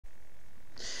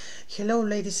Hello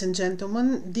ladies and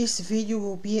gentlemen, this video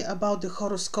will be about the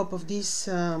horoscope of this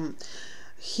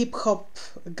hip-hop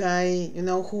guy,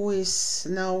 who is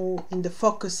now in the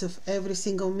focus of every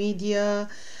single media,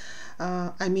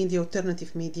 I mean the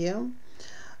alternative media.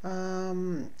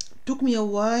 Took me a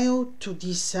while to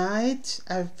decide.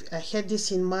 I had this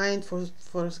in mind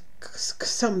for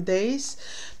some days.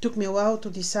 Took me a while to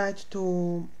decide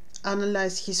to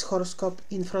analyze his horoscope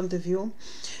in front of you,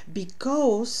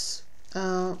 because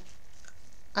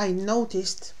I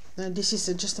noticed, this is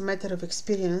just a matter of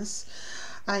experience,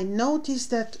 I noticed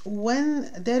that when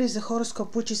there is a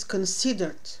horoscope which is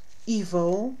considered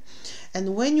evil,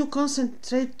 and when you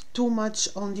concentrate too much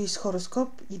on this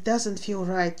horoscope, it doesn't feel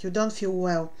right, you don't feel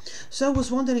well. So I was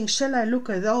wondering, shall I look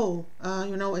at all,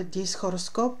 at this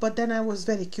horoscope? But then I was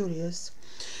very curious,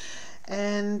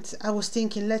 and I was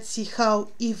thinking, let's see how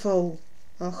evil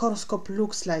horoscope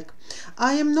looks like.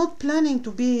 I am not planning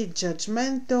to be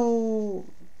judgmental.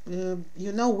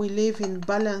 We live in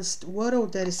balanced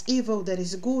world. There is evil, there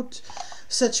is good.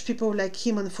 Such people like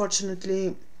him,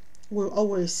 unfortunately, will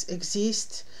always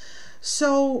exist.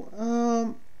 So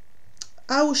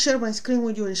I will share my screen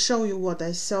with you and show you what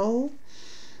I saw.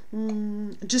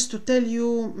 Just to tell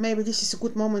you, maybe this is a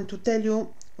good moment to tell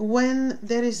you, when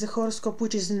there is a horoscope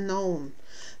which is known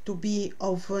to be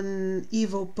of an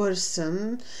evil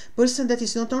person that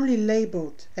is not only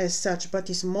labeled as such but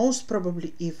is most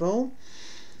probably evil,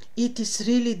 it is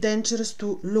really dangerous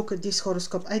to look at this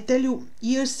horoscope. I tell you,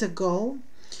 years ago,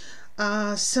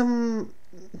 sometime,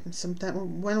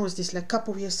 when was this, like a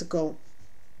couple of years ago,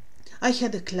 I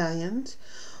had a client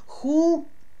who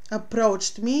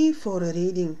approached me for a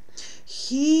reading.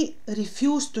 He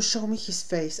refused to show me his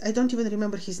face. I don't even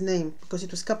remember his name because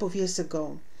it was a couple of years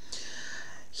ago.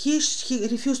 He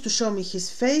refused to show me his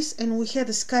face, and we had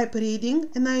a Skype reading,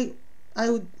 and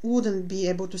I wouldn't be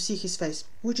able to see his face,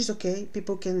 which is okay.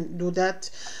 People can do that.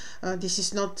 This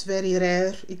is not very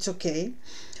rare. It's okay.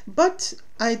 But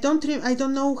I don't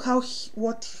know how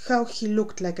he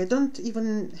looked like. I don't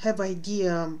even have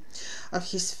idea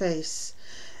of his face.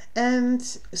 And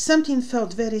something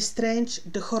felt very strange.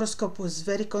 The horoscope was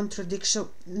very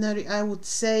contradictory. I would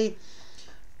say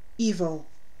evil,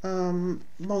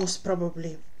 most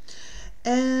probably.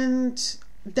 And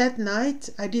that night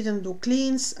I didn't do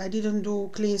cleans. I didn't do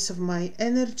cleans of my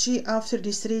energy. After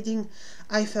this reading,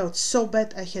 I felt so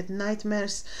bad. I had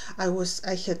nightmares. I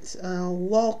had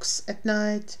walks at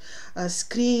night,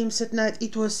 screams at night.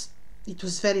 It was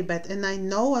very bad. And I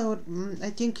know,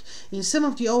 I think in some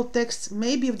of the old texts,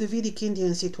 maybe of the Vedic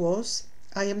Indians it was,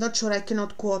 I am not sure, I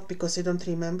cannot quote because I don't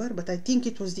remember, but I think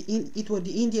it were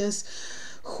the Indians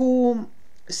who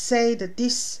say that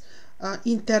this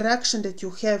interaction that you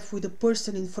have with the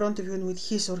person in front of you and with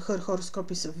his or her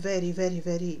horoscope is very, very,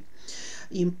 very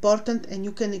important, and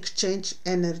you can exchange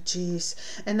energies.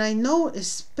 And I know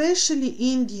especially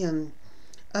Indian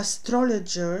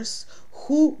astrologers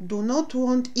who do not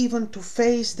want even to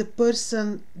face the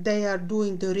person they are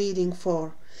doing the reading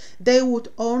for. They would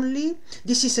only,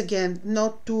 this is again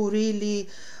not to really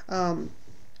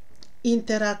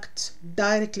interact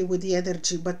directly with the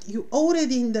energy, but you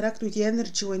already interact with the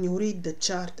energy when you read the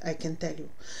chart, I can tell you.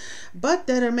 But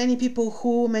there are many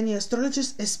people many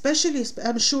astrologers, especially,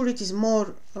 I'm sure it is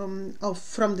more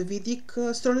from the Vedic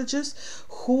astrologers,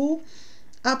 who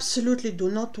absolutely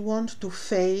do not want to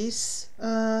face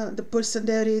the person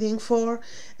they're reading for,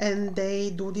 and they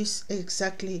do this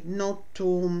exactly not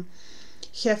to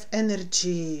have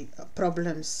energy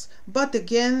problems. But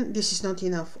again, this is not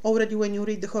enough. Already when you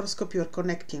read the horoscope, you are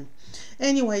connecting.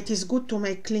 Anyway, it is good to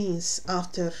make cleans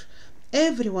after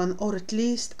everyone, or at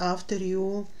least after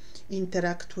you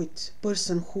interact with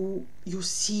person who you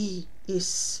see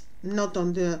is not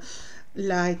on the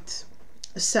light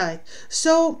side.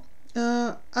 So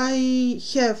I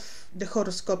have the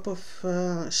horoscope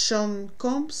of Sean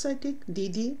Combs, I think,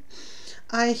 Diddy.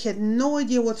 I had no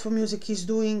idea what for music he's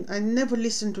doing. I never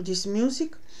listened to this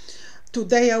music.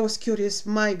 Today I was curious.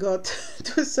 My God,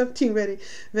 it was something very,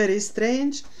 very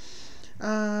strange.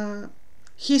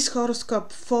 His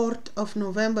horoscope, 4th of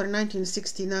November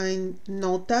 1969,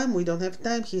 no time, we don't have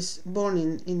time. He's born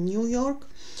in New York.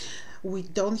 We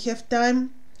don't have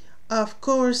time. Of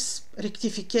course,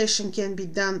 rectification can be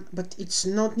done, but it's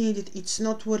not needed. It's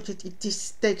not worth it.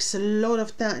 Takes a lot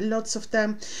of time, lots of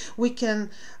time. We can,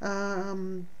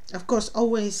 of course,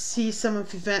 always see some of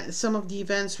the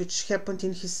events which happened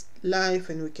in his life,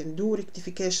 and we can do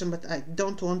rectification. But I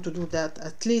don't want to do that,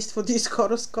 at least for this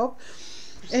horoscope.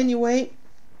 Anyway,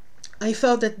 I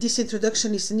felt that this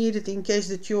introduction is needed in case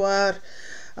that you are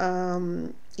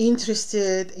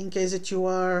interested, in case that you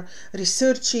are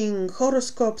researching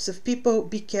horoscopes of people,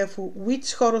 be careful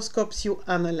which horoscopes you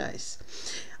analyze.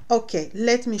 Okay,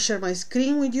 let me share my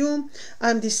screen with you.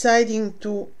 I'm deciding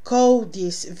to call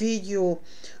this video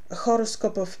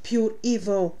horoscope of pure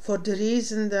evil for the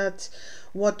reason that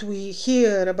what we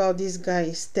hear about this guy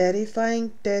is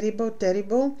terrifying, terrible,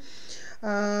 terrible.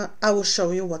 I will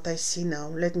show you what I see now.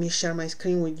 Let me share my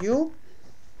screen with you.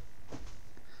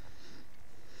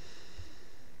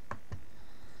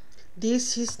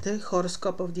 This is the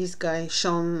horoscope of this guy,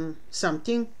 shown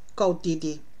something called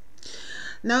Diddy.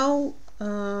 Now,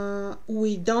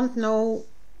 we don't know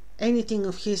anything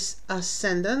of his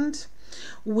ascendant.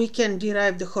 We can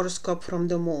derive the horoscope from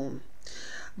the moon.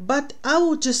 But I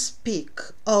will just speak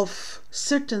of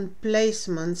certain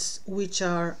placements which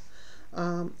are,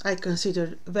 I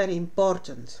consider, very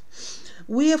important.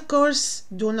 We, of course,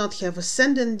 do not have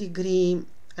ascendant degree,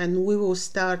 and we will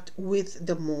start with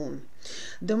the moon.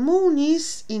 The moon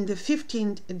is in the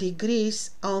 15th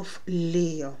degrees of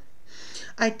Leo.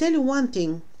 I tell you one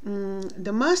thing,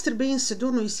 the master being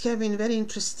Saturno is having very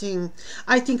interesting,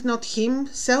 I think not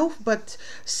himself, but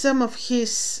some of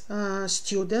his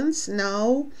students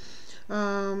now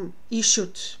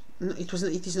issued,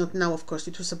 it is not now, of course,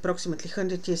 it was approximately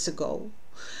 100 years ago,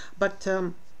 but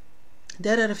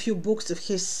there are a few books of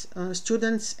his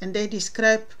students, and they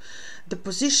describe the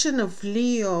position of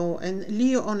Leo, and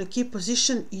Leo on a key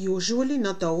position usually,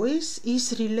 not always,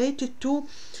 is related to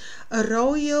a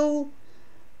royal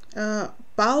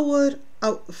power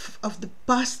of the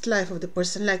past life of the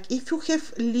person. Like if you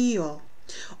have Leo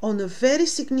on a very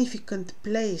significant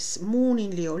place, moon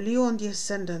in Leo, Leo on the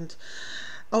ascendant,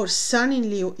 or sun in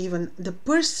Leo even, the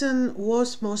person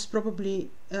was most probably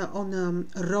on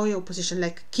a royal position,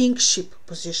 like kingship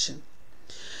position.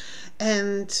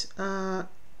 And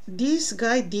this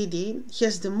guy Diddy, he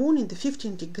has the moon in the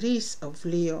 15 degrees of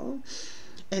Leo,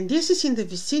 and this is in the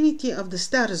vicinity of the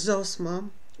star Zosma,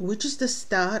 which is the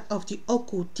star of the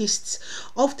occultists.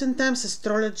 Oftentimes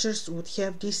astrologers would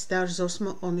have this star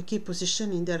Zosma on a key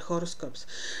position in their horoscopes.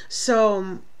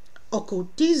 So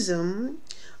occultism,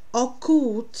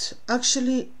 occult,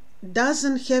 actually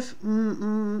doesn't have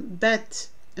bad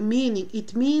meaning.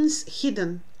 It means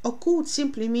hidden. Occult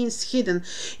simply means hidden.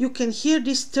 You can hear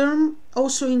this term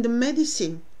also in the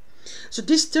medicine. So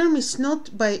this term is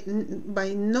not by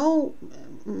no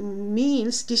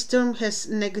means, this term has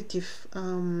negative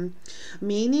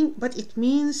meaning, but it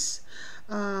means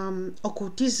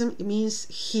occultism, it means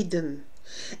hidden.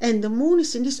 And the moon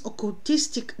is in this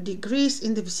occultistic degrees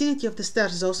in the vicinity of the star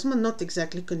Zosma, not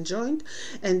exactly conjoined,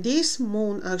 and this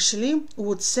moon actually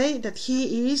would say that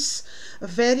he is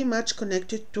very much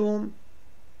connected to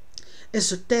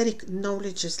esoteric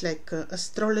knowledges like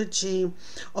astrology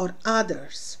or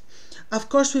others. Of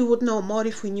course, we would know more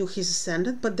if we knew his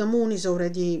ascendant, but the moon is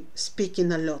already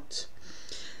speaking a lot.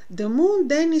 The moon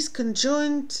then is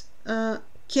conjoined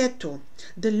Ketu,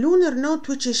 the lunar node,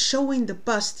 which is showing the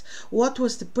past, what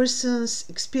was the person's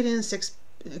experience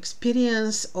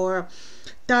or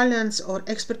talents or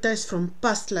expertise from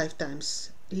past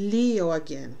lifetimes. Leo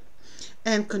again.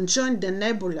 And conjoined the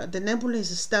nebula. The nebula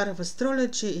is a star of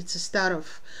astrology, it's a star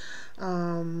of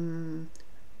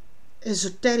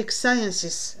esoteric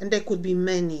sciences, and there could be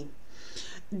many.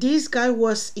 This guy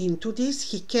was into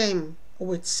this, he came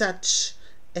with such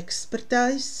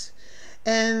expertise,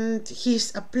 and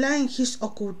he's applying his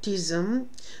occultism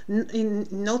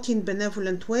not in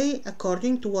benevolent way,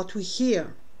 according to what we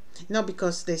hear. Not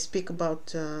because they speak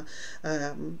about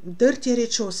dirty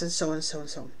rituals and so on and so on and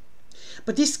so on.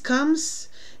 But this comes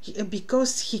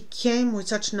because he came with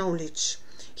such knowledge.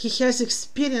 He has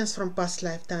experience from past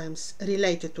lifetimes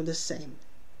related to the same.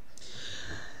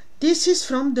 This is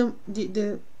from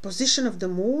the position of the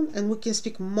moon, and we can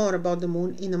speak more about the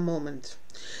moon in a moment.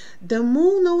 The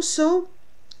moon also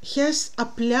has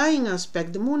applying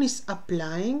aspect. The moon is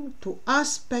applying to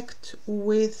aspect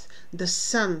with the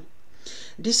sun.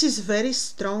 This is very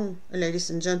strong, ladies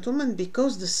and gentlemen,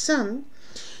 because the sun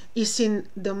is in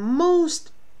the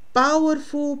most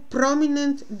powerful,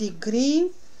 prominent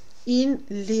degree in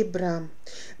Libra.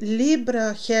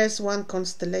 Libra has one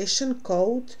constellation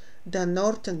called the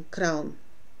Northern Crown.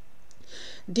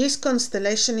 This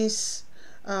constellation is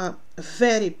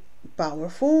very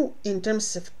powerful in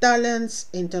terms of talents,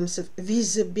 in terms of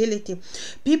visibility.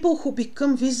 People who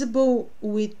become visible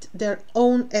with their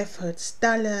own efforts,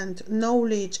 talent,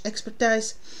 knowledge,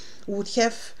 expertise, would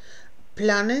have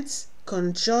planets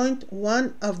conjoined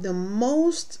one of the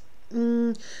most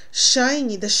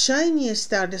shiny, the shiniest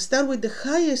star, the star with the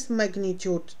highest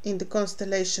magnitude in the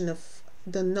constellation of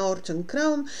the Northern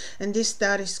Crown, and this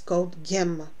star is called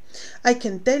Gemma. I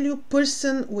can tell you,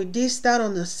 person with this star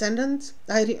on ascendant,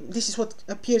 this is what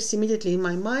appears immediately in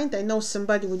my mind. I know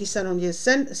somebody with this star on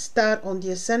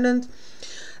the ascendant.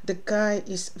 The guy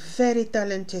is very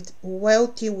talented,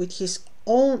 wealthy, with his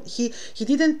own. He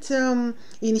didn't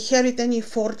inherit any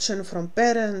fortune from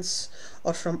parents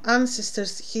or from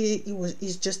ancestors.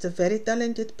 He's just a very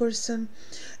talented person,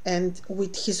 and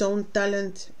with his own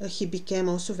talent, he became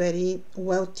also very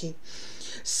wealthy.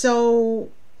 So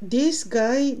this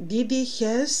guy Diddy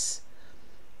has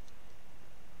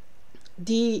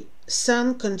the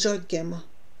Sun conjunct Gamma.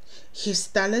 He's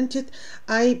talented.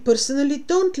 I personally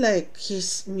don't like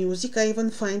his music. I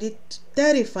even find it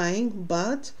terrifying,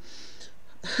 but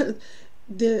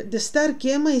the star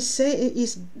Gamma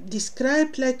is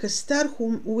described like a star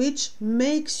which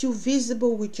makes you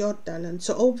visible with your talent.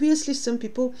 So obviously some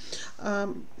people,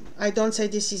 I don't say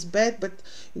this is bad, but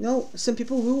you know, some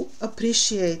people will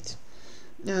appreciate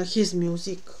his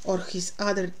music or his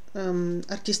other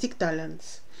artistic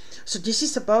talents. So this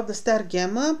is about the star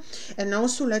Gamma. And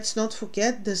also, let's not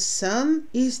forget, the Sun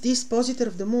is dispositor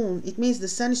of the Moon. It means the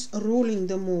Sun is ruling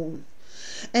the Moon,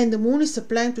 and the Moon is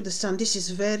applying to the Sun. This is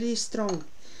very strong.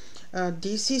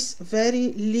 This is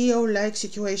very Leo-like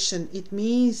situation. It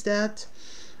means that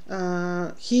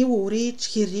he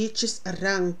reaches a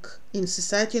rank in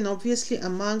society, and obviously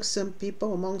among some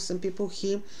people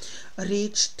he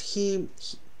reached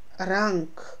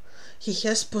rank. He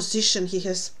has position, he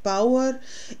has power,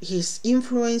 he's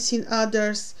influencing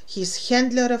others, he's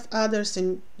handler of others,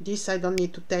 and this I don't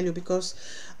need to tell you because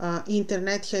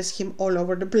internet has him all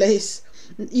over the place,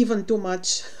 even too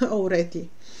much already.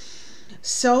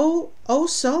 So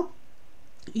also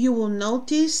you will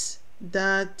notice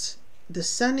that the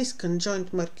Sun is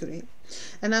conjunct Mercury,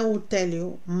 and I will tell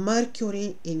you,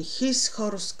 Mercury in his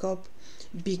horoscope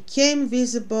became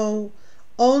visible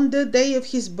on the day of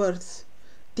his birth.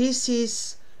 This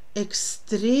is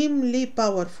extremely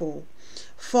powerful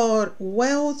for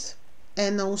wealth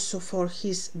and also for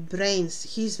his brains.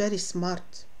 He is very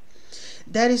smart.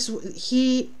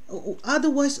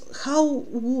 Otherwise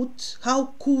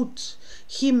how could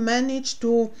he manage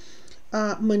to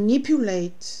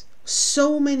manipulate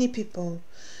so many people?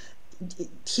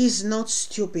 He's not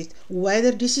stupid.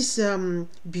 Whether this is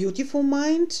beautiful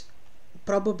mind,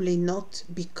 probably not,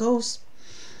 because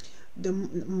the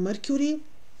Mercury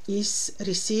is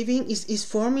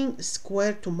forming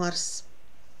square to Mars,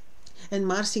 and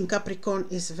Mars in Capricorn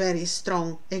is very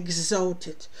strong,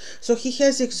 exalted. So he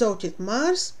has exalted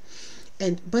Mars,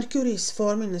 and Mercury is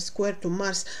forming a square to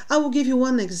Mars. I will give you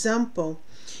one example.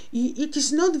 It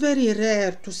is not very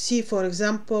rare to see, for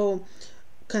example,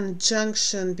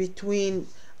 conjunction between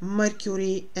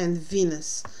Mercury and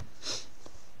Venus.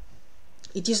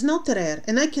 It is not rare,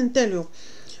 and I can tell you,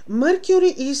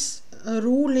 Mercury is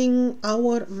ruling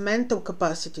our mental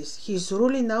capacities. He's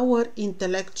ruling our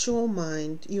intellectual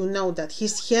mind. You know that.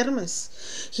 He's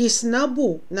Hermes. He's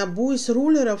Nabu. Nabu is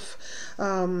ruler of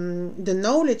the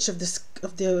knowledge of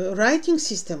the writing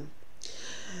system.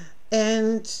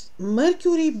 And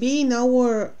Mercury, being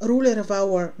our ruler of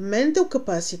our mental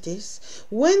capacities,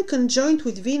 when conjoined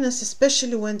with Venus,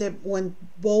 especially when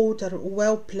both are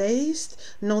well placed,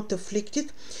 not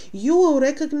afflicted, you will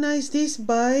recognize this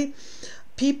by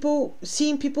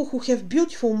seeing people who have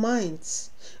beautiful minds,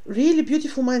 really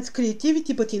beautiful minds,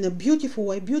 creativity, but in a beautiful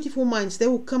way, beautiful minds. They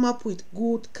will come up with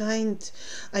good, kind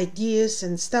ideas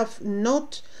and stuff,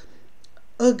 not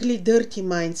ugly, dirty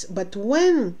minds. But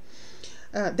when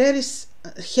there is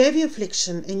heavy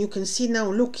affliction, and you can see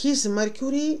now, look, his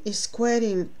Mercury is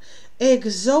squaring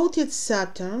exalted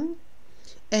Saturn,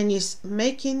 and is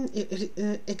making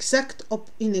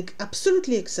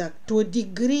absolutely exact, to a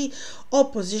degree,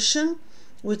 opposition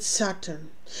with Saturn.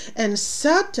 And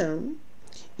Saturn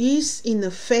is in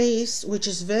a phase which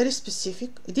is very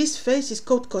specific. This phase is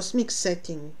called cosmic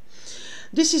setting.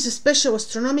 This is a special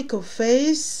astronomical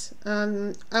phase,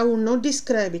 and I will not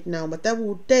describe it now, but I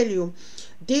will tell you,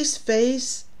 this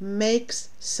phase makes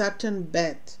Saturn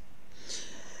bad.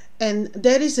 And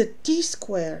there is a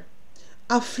T-square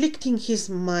afflicting his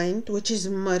mind, which is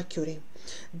Mercury.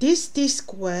 This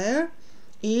T-square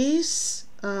is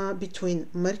between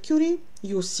Mercury,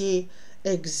 you see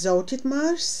exalted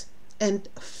Mars, and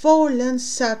fallen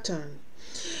Saturn.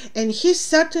 And his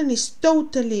Saturn is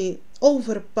totally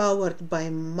overpowered by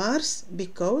Mars,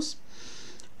 because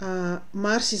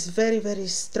Mars is very, very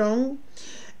strong,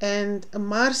 and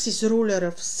Mars is ruler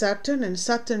of Saturn, and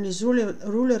Saturn is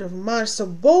ruler of Mars. So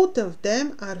both of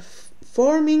them are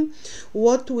forming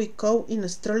what we call in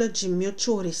astrology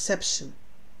mutual reception.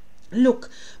 Look,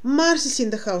 Mars is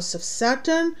in the house of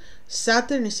Saturn,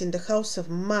 Saturn is in the house of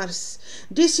Mars.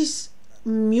 This is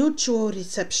mutual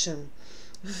reception.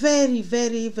 Very,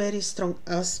 very, very strong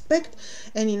aspect.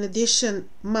 And in addition,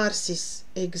 Mars is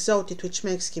exalted, which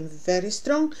makes him very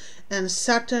strong, and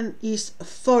Saturn is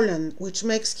fallen, which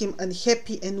makes him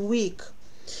unhappy and weak.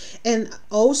 And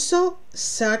also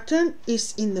Saturn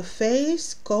is in the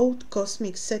phase called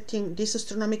cosmic setting. This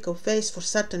astronomical phase for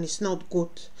Saturn is not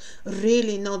good,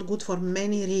 really not good, for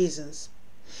many reasons.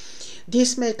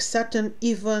 This makes Saturn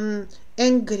even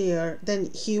angrier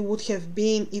than he would have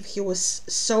been if he was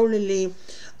solely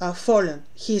fallen.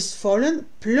 He is fallen,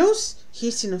 plus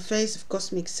he's in a phase of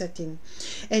cosmic setting.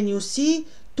 And you see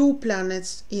two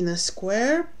planets in a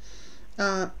square.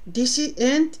 This is,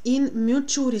 and in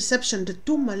mutual reception, the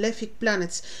two malefic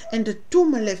planets. And the two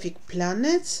malefic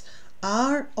planets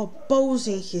are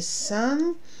opposing his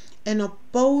Sun and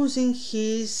opposing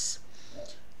his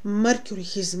Mercury,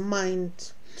 his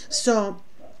mind. So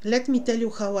let me tell you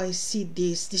how I see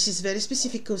this. This is very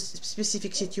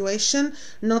specific situation,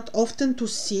 not often to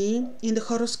see in the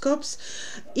horoscopes.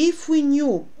 If we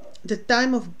knew the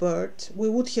time of birth, we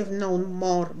would have known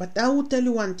more. But I will tell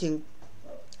you one thing.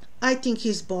 I think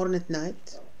he's born at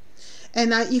night.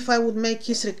 And if I would make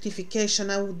his rectification,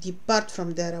 I would depart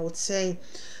from there. I would say,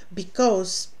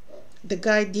 because the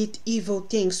guy did evil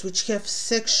things which have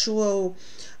sexual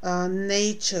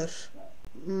nature,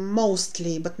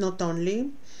 mostly, but not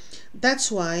only.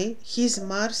 That's why his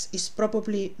Mars is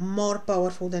probably more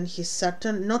powerful than his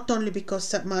Saturn, not only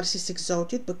because Mars is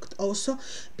exalted, but also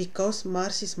because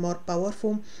Mars is more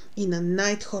powerful in a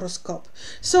night horoscope.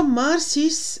 So Mars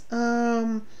is,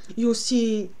 you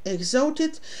see,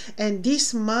 exalted, and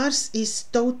this Mars is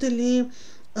totally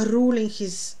ruling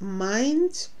his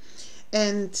mind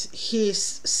and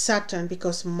his Saturn,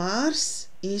 because Mars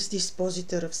is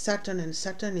dispositor of Saturn, and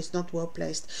Saturn is not well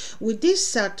placed. With this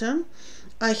Saturn,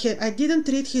 I didn't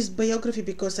read his biography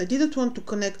because I didn't want to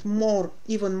connect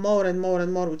even more and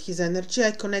more with his energy.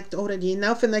 I connect already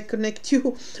enough, and I connect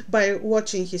you by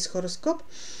watching his horoscope.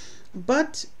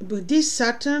 But with this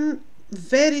Saturn,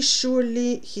 very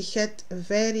surely he had a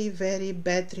very, very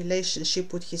bad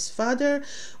relationship with his father.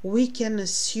 We can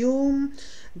assume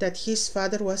that his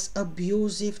father was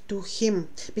abusive to him,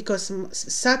 because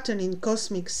Saturn in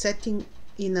cosmic setting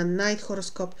in a night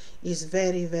horoscope is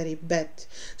very, very bad.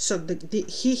 So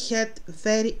he had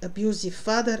very abusive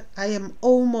father. I am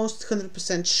almost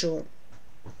 100% sure.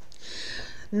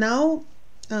 Now,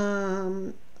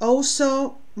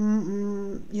 also,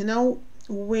 you know,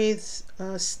 with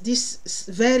this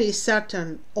very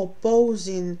Saturn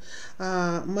opposing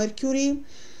Mercury,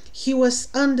 he was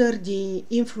under the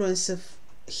influence of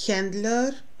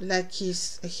handler, like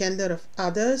he's a handler of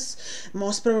others.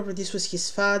 Most probably this was his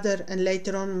father, and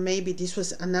later on maybe this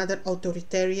was another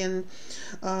authoritarian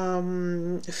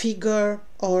figure,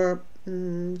 or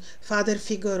father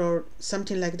figure, or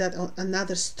something like that, or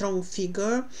another strong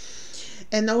figure.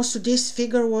 And also this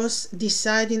figure was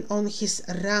deciding on his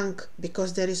rank,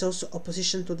 because there is also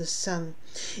opposition to the Sun.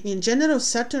 In general,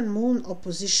 Saturn Moon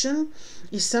opposition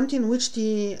is something which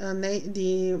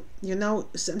something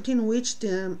which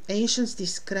the ancients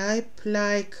describe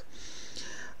like,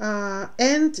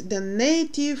 and the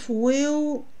native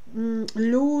will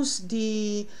lose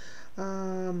the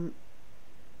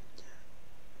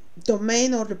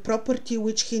domain or the property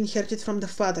which he inherited from the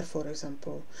father, for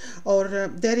example, or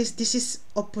this is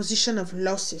opposition of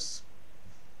losses.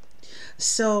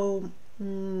 So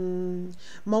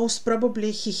most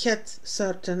probably he had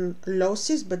certain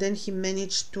losses, but then he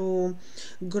managed to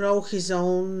grow his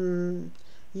own,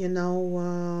 you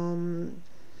know,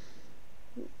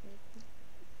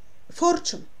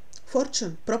 fortune,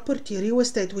 property, real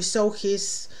estate. We saw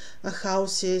his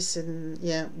houses, and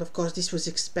yeah, of course this was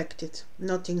expected,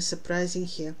 nothing surprising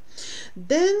here.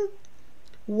 Then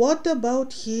what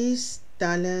about his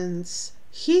talents?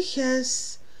 He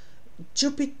has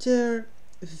Jupiter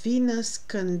Venus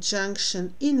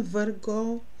conjunction in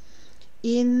Virgo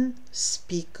in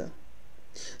Spica.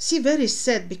 See, very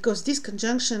sad, because this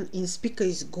conjunction in Spica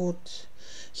is good.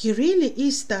 He really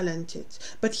is talented,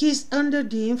 but he is under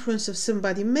the influence of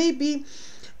somebody. Maybe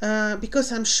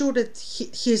because I'm sure that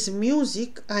his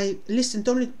music, I listened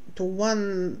only to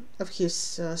one of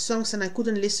his songs, and I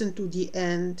couldn't listen to the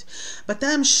end, but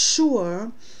I'm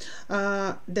sure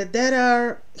that there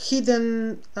are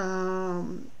hidden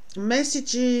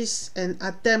messages and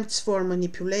attempts for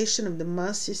manipulation of the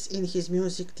masses in his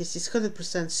music. This is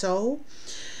 100% so.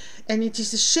 And it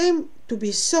is a shame to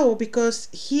be so, because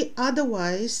he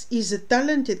otherwise is a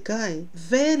talented guy,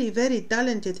 very, very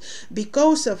talented,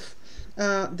 because of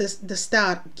the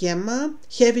star Gamma,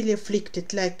 heavily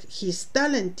afflicted. Like, he's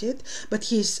talented, but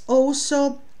he's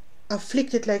also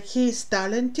afflicted, like he is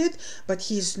talented, but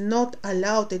he is not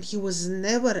allowed, and he was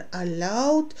never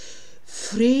allowed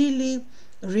freely,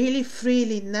 really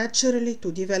freely, naturally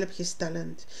to develop his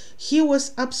talent. He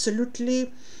was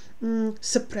absolutely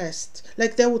suppressed.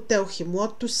 Like they would tell him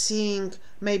what to sing,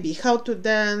 maybe how to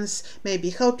dance,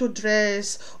 maybe how to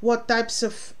dress, what types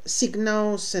of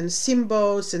signals and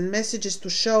symbols and messages to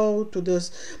show to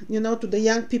those, to the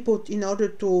young people in order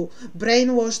to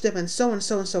brainwash them, and so on and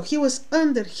so on. So he was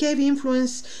under heavy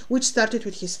influence, which started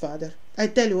with his father. I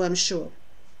tell you, I'm sure.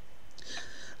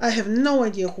 I have no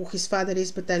idea who his father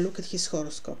is, but I look at his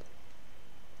horoscope.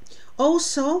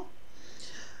 Also,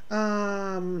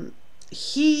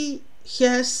 he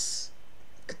has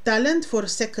talent for a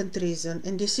second reason,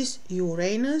 and this is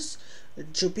Uranus,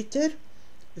 Jupiter,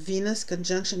 Venus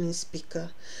conjunction in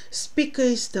Spica. Spica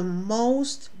is the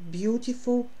most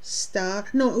beautiful star.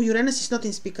 No, Uranus is not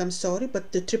in Spica, I'm sorry,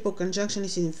 but the triple conjunction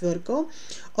is in Virgo.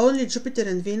 Only Jupiter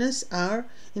and Venus are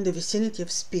in the vicinity of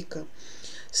Spica.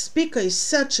 Spica is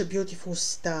such a beautiful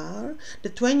star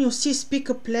that when you see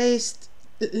Spica placed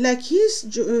like his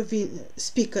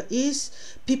Spica is,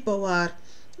 people are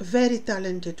very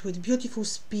talented, with beautiful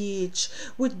speech,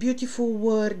 with beautiful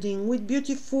wording, with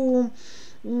beautiful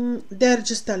they're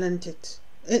just talented,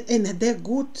 and they're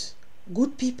good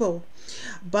people.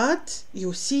 But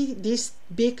you see this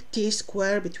big T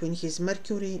square between his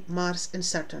Mercury, Mars and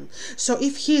Saturn. So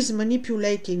if he is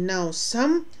manipulating now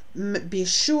some, be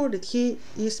sure that he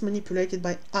is manipulated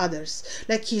by others.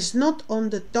 Like he's not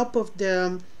on the top of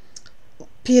the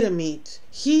pyramid,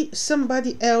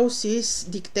 somebody else is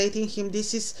dictating him.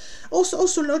 This is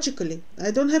also logically,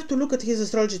 I don't have to look at his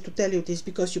astrology to tell you this,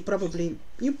 because you probably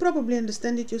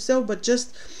understand it yourself, but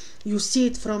just you see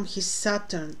it from his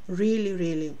Saturn.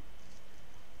 Really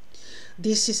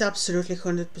this is absolutely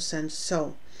 100%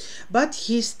 so. But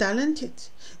he's talented.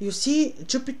 You see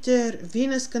Jupiter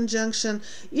Venus conjunction.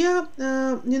 Yeah,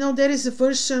 there is a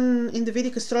version in the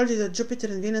Vedic astrology that Jupiter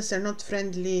and Venus are not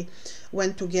friendly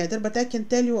when together, but I can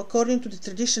tell you, according to the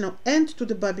traditional and to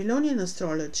the Babylonian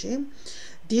astrology,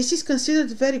 this is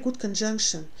considered a very good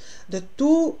conjunction. The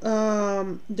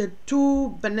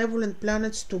two benevolent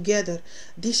planets together,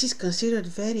 this is considered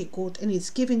very good, and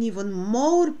it's given even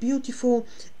more beautiful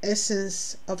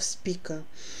essence of Spica.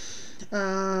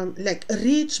 Like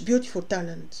rich, beautiful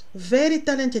talent, very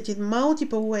talented in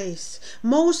multiple ways.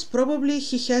 Most probably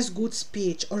he has good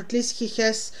speech, or at least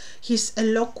he's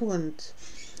eloquent,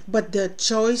 but the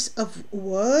choice of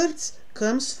words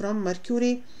comes from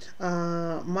Mercury,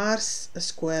 Mars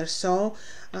square. So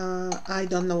I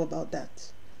don't know about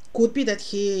that. Could be that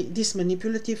this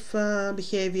manipulative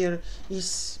behavior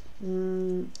is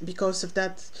because of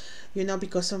that,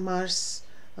 because of Mars,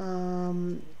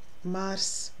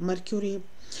 Mercury.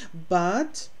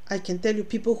 But I can tell you,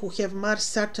 people who have Mars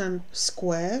Saturn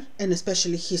square, and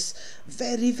especially his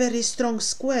very strong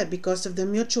square, because of the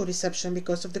mutual reception,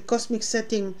 because of the cosmic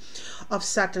setting of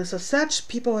Saturn, so such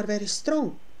people are very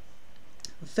strong,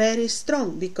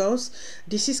 because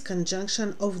this is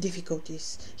conjunction of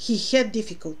difficulties. He had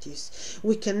difficulties.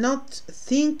 We cannot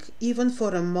think even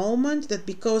for a moment that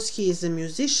because he is a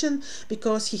musician,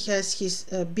 because he has his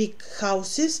big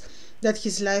houses, that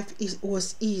his life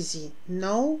was easy.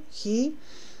 No, he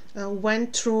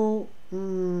went through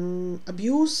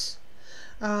abuse,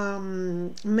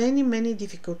 many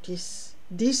difficulties.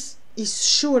 This is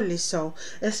surely so,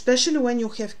 especially when you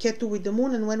have Ketu with the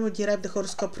moon, and when we derive the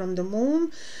horoscope from the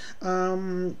moon.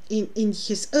 In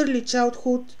his early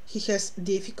childhood, he has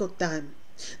difficult time.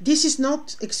 This is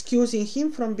not excusing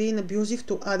him from being abusive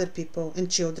to other people and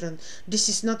children. This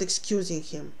is not excusing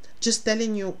him, just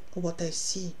telling you what I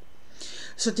see.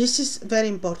 So this is very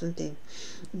important thing.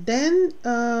 Then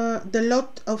the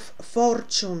lot of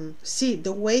fortune. See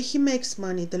the way he makes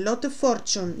money, the lot of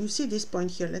fortune. You see this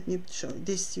point here, let me show you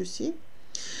this. You see,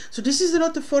 so this is the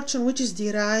lot of fortune, which is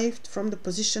derived from the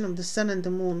position of the sun and the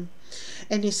moon,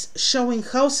 and is showing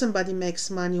how somebody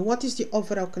makes money, what is the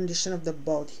overall condition of the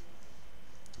body.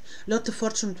 Lot of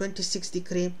fortune, 26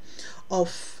 degree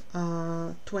of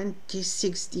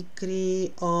 26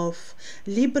 degree of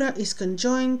Libra is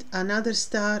conjoined another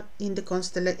star in the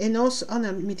constellation, and also on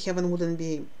midheaven wouldn't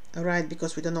be right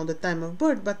because we don't know the time of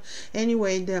birth, but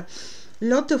anyway, the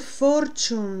lot of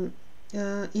fortune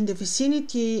in the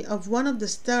vicinity of one of the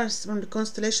stars from the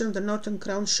constellation of the Northern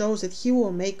Crown shows that he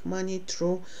will make money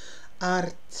through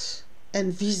art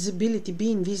and visibility,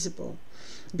 being visible,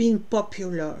 being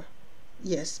popular.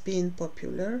 Yes, being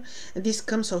popular. And this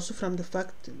comes also from the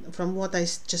fact, from what I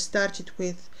just started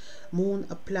with, moon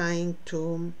applying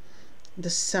to the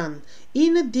sun.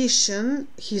 In addition,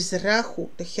 his Rahu,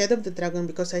 the head of the dragon,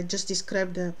 because I just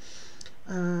described the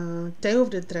tail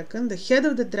of the dragon. The head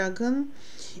of the dragon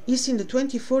is in the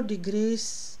 24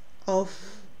 degrees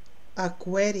of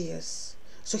Aquarius.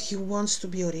 So he wants to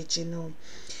be original.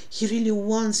 He really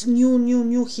wants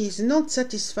new. He is not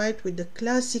satisfied with the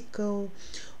classical,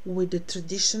 with the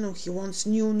traditional. He wants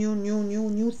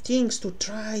new things to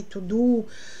try to do.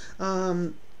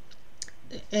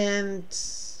 And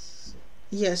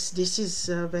yes, this is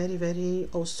very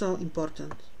also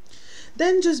important.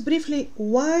 Then just briefly,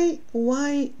 why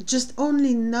just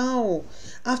only now,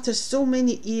 after so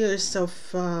many years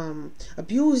of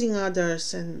abusing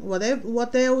others and whatever,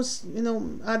 what else, you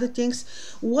know, other things,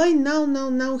 why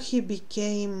now he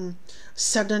became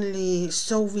suddenly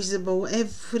so visible?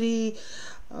 Every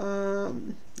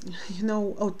you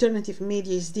know, alternative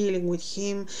media is dealing with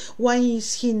him. Why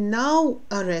is he now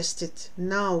arrested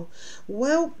now?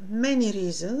 Well, many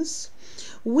reasons.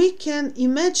 We can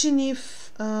imagine if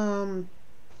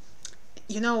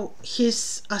you know,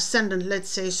 his ascendant, let's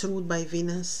say, is ruled by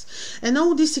Venus, and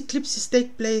all these eclipses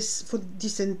take place for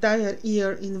this entire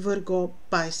year in Virgo,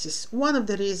 Pisces. One of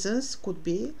the reasons could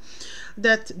be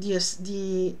that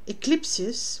the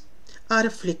eclipses are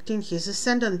afflicting his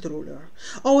ascendant ruler.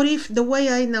 Or if the way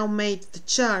I now made the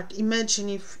chart, imagine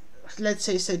if, let's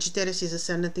say, Sagittarius is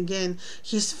ascendant again,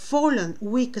 his fallen,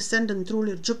 weak ascendant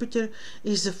ruler Jupiter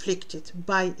is afflicted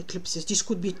by eclipses. This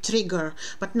could be trigger,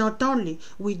 but not only.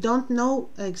 We don't know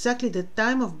exactly the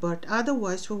time of birth,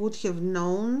 otherwise we would have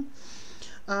known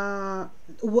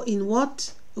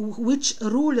which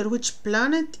ruler, which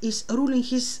planet is ruling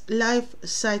his life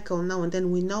cycle now, and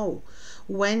then we know.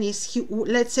 When is he,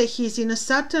 let's say he is in a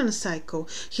Saturn cycle,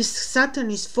 his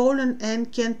Saturn is fallen and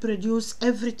can produce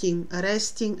everything,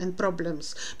 arresting and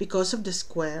problems, because of the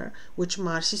square which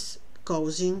Mars is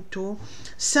causing to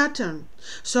Saturn.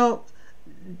 So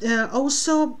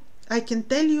also I can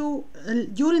tell you,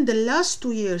 during the last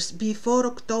 2 years, before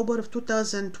October of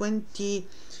 2023,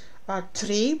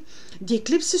 the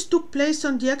eclipses took place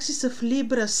on the axis of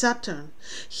Libra Saturn.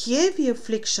 Heavy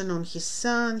affliction on his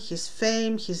sun, his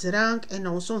fame, his rank, and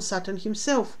also on Saturn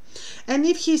himself. And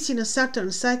if he is in a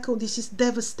Saturn cycle, this is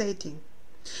devastating.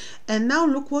 And now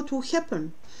look what will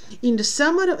happen. In the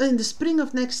spring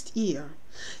of next year,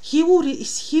 he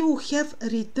will have a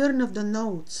return of the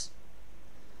nodes,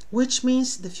 which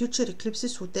means the future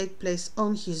eclipses will take place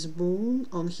on his moon,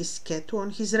 on his Ketu,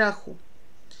 on his Rahu.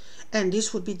 And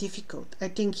this would be difficult. I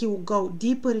think he will go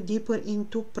deeper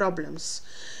into problems.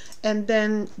 And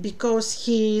then, because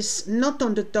he is not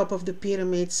on the top of the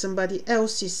pyramid, somebody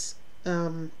else is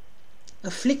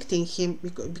afflicting him,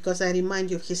 because I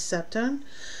remind you of his Saturn.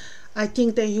 I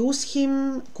think they use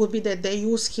him, could be that they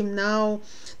use him now,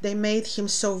 they made him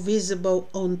so visible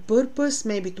on purpose,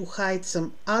 maybe to hide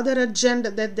some other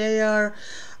agenda that they are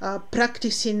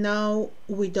practicing now.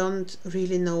 We don't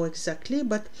really know exactly,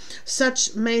 but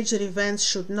such major events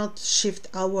should not shift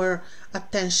our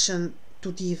attention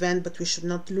to the event, but we should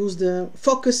not lose the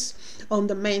focus on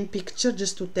the main picture,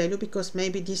 just to tell you, because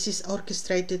maybe this is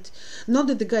orchestrated, not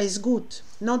that the guy is good,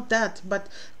 not that, but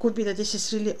could be that this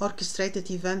is really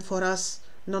orchestrated event for us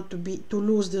not to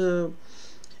lose the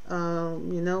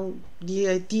you know, the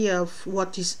idea of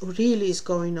what is really is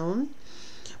going on.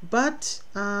 But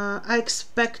I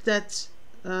expect that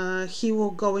he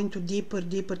will go into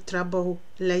deeper trouble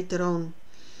later on.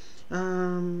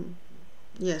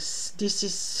 Yes, this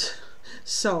is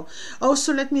so.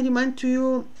 Also, let me remind to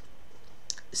you,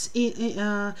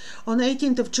 on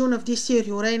 18th of June of this year,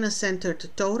 Uranus entered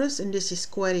Taurus, and this is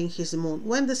squaring his moon.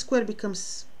 When the square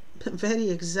becomes very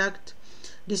exact,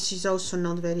 this is also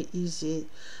not very easy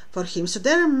for him. So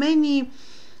there are many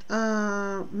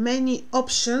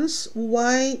options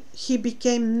why he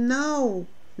became now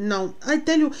known. I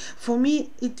tell you, for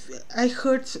me, I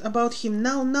heard about him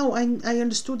now. I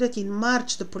understood that in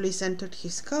March the police entered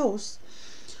his house,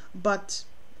 but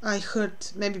I heard,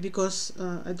 maybe because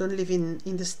I don't live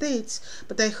in the States,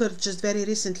 but I heard just very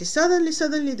recently,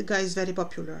 suddenly the guy is very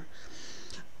popular.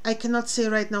 I cannot say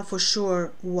right now for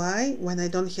sure why, when I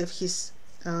don't have his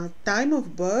time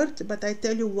of birth, but I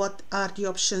tell you what are the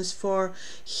options for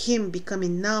him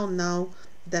becoming now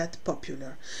that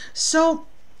popular. So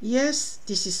yes,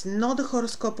 this is not a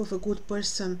horoscope of a good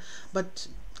person, but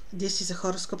this is a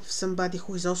horoscope of somebody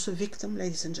who is also a victim,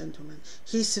 ladies and gentlemen.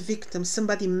 He is a victim.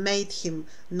 Somebody made him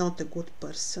not a good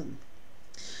person.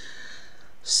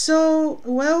 So,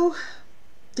 well,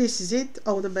 this is it.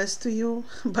 All the best to you.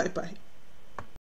 Bye bye.